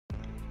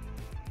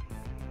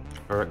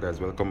Alright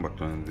guys, welcome back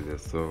to another video.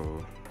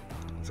 So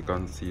as you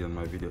can see on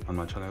my video on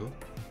my channel,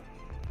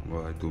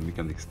 well, I do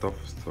mechanic stuff.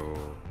 So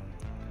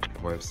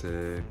my wife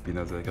say being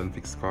as I can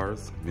fix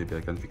cars, maybe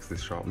I can fix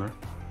this sharpener.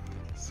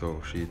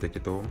 So she take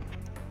it home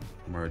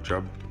from her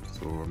job,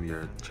 so I'm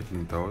here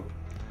checking it out.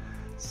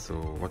 So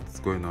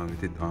what's going on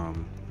with it,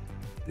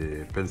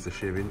 the pencil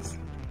shavings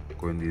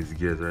go in these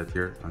gears right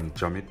here and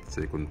jam it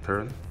so you can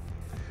turn.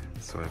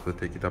 So I have to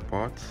take it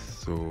apart.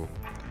 So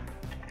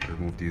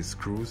remove these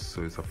screws.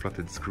 So it's a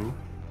flatted screw,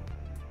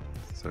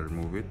 so I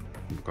remove it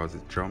because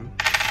it's jammed.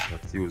 I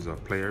have to use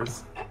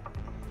pliers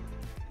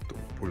to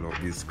pull out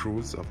these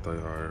screws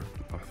after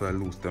I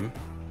lose them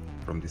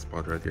from this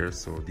part right here.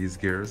 So these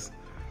gears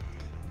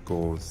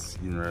goes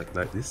in right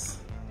like this,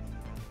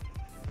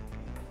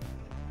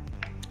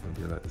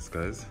 like this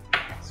guys.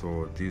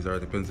 So these are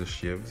the pencil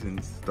shaves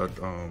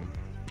that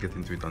get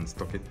into it and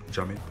stuck it,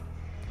 jam it.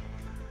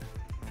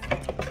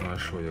 So I'll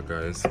show you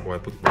guys how I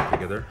put it back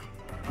together.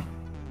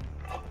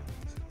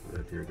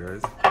 Right here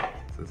guys,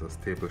 so it's a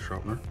staple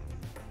sharpener.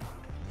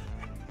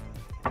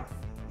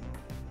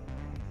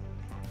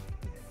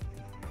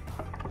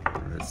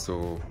 Alright,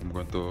 so I'm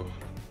going to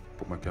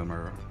put my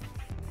camera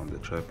on the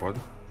tripod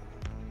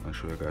and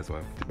show you guys how I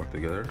put it back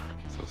together,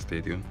 so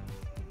stay tuned.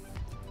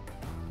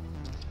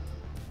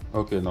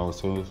 Okay, now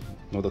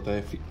that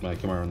I fit my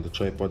camera on the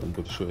tripod, I'm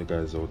going to show you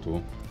guys how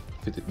to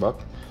fit it back.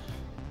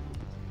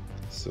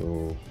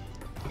 So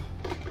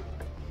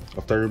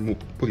after I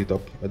put it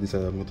up, I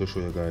decided I'm going to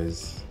show you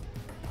guys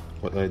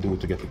what I do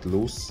to get it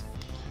loose.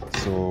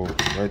 So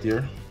right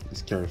here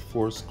is carry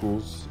 4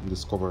 screws in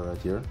this cover right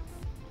here,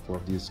 4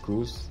 of these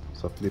screws.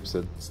 So Phillips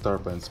said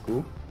Sharpener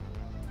screw.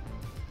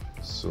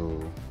 So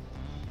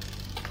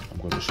I'm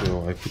going to show you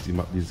how I put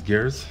in these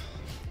gears.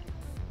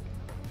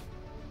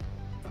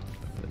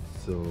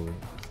 So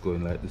it's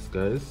going like this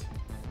guys.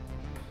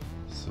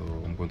 So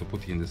I'm going to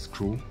put in the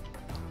screw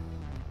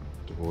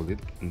to hold it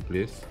in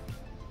place.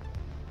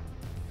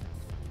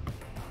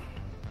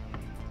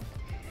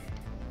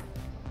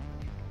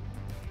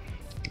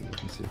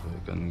 Let me see if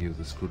I can use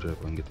the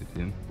screwdriver and get it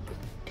in.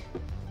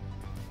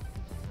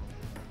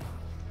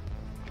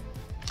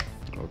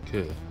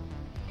 Okay,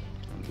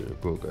 and there you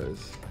go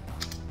guys.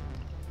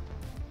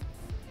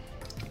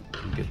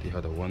 Get the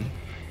other one.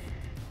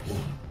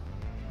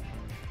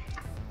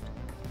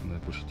 And I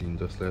push it in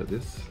just like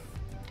this.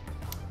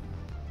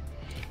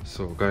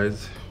 So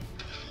guys,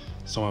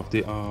 some of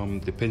the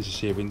pencil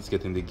shavings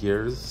get in the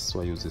gears,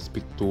 so I use this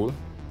pick tool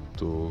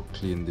to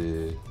clean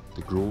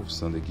the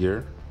grooves on the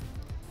gear,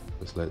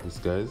 just like this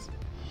guys.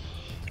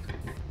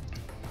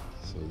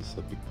 So this is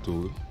a big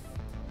tool,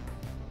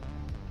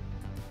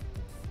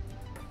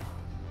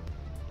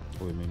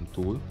 OMM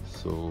tool.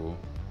 So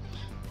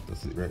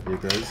that's it right there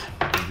guys,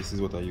 and this is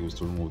what I use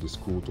to remove the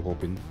screw to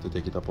open, to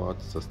take it apart.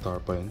 It's a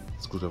Sharpener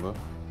screwdriver.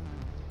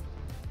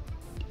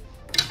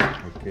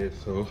 Okay,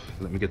 so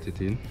let me get it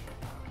in,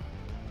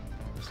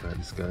 just like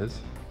this guys.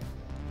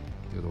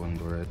 The other one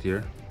go right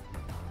here.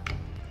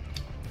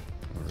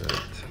 Alright.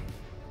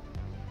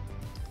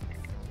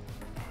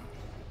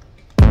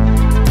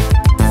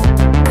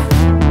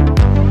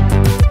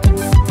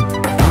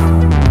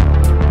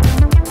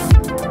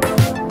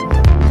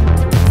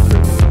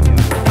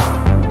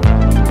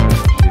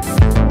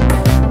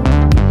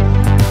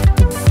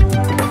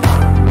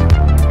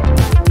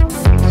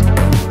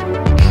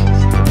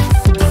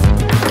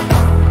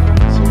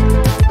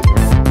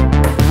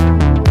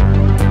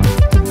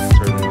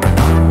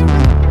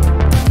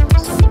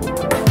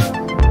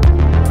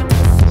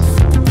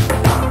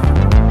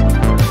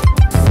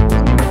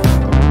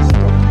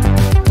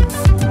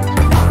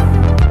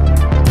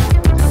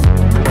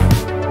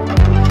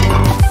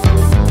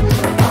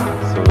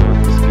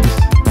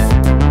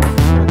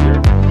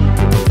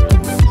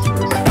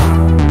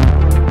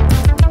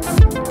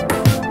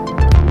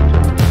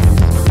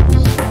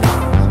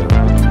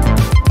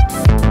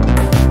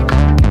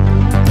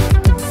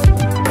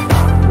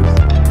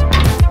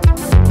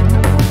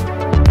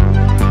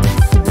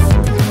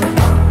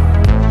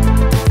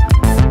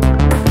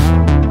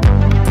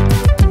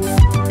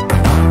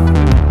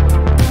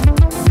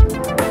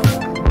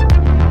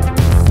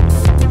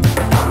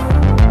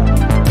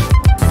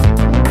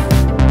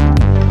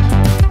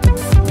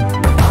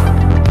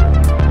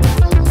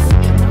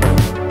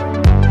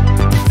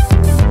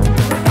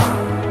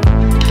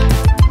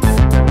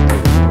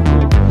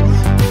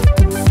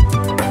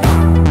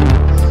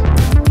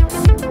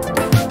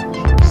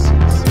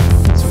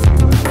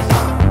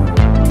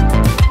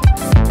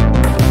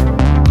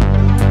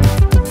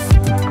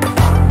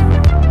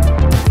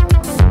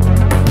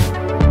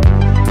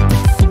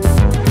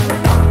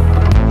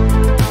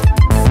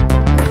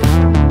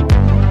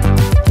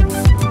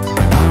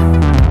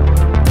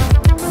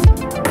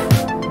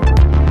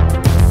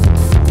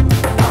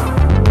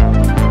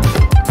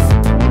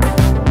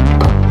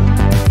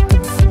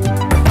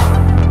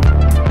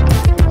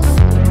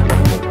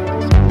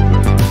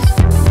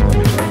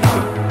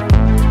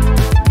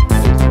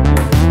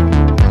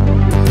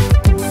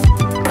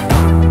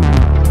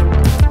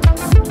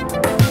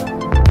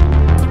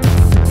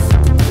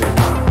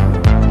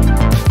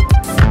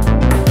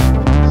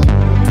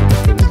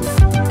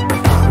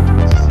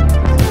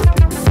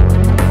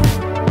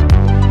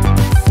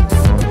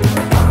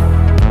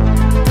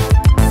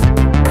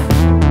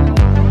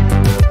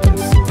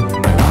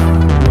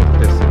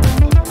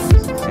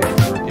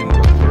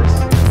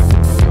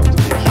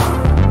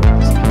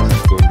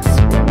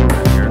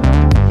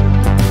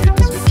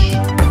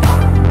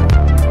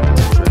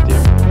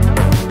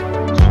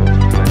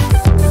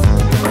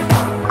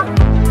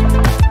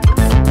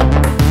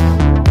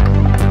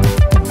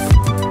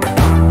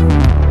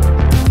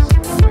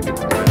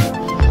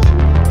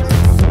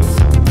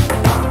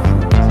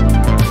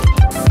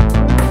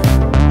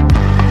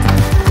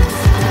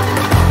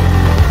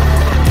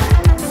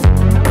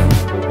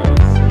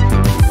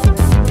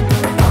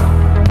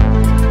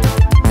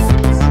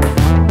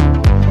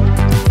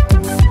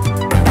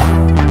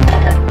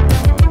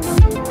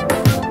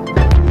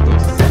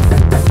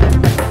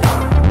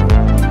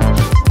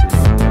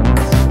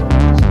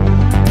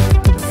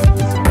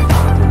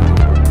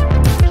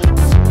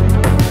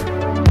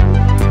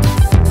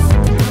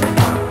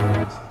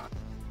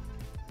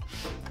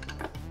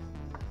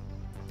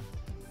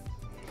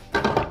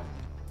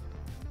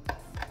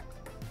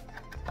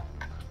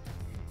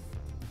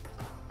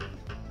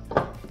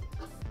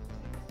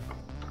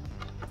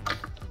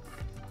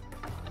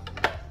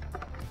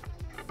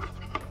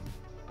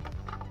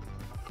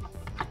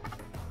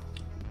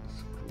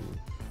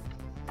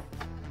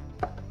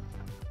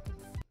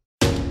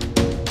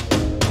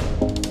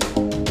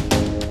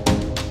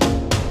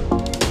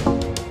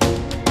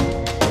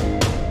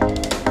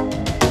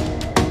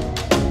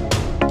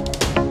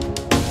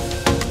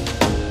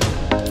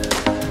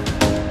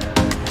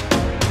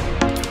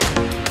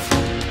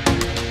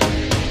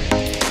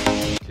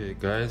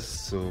 guys,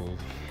 so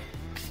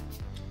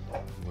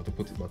I'm going to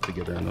put it back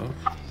together now.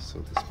 So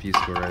this piece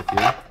go right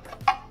here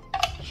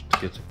to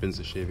get the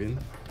pencil shaving.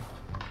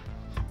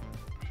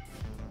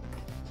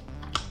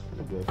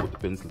 Where do I put the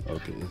pencil?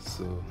 Okay,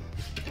 so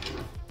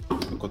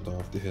I cut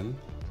off the end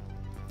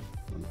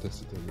and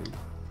test it again.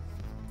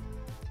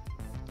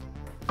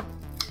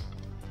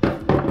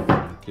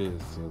 Okay,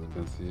 so you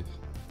can see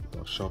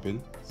it's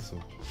sharpening. So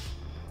I'm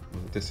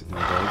going to test it now,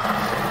 guys.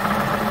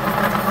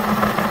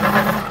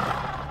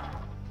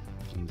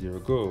 And there we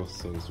go.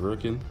 So it's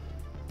working.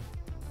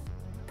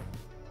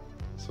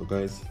 So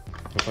guys,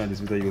 if you find this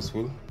video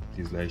useful,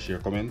 please like, share,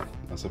 comment,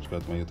 and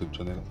subscribe to my YouTube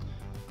channel.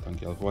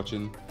 Thank you all for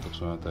watching.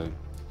 Catch you another time.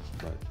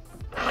 Bye.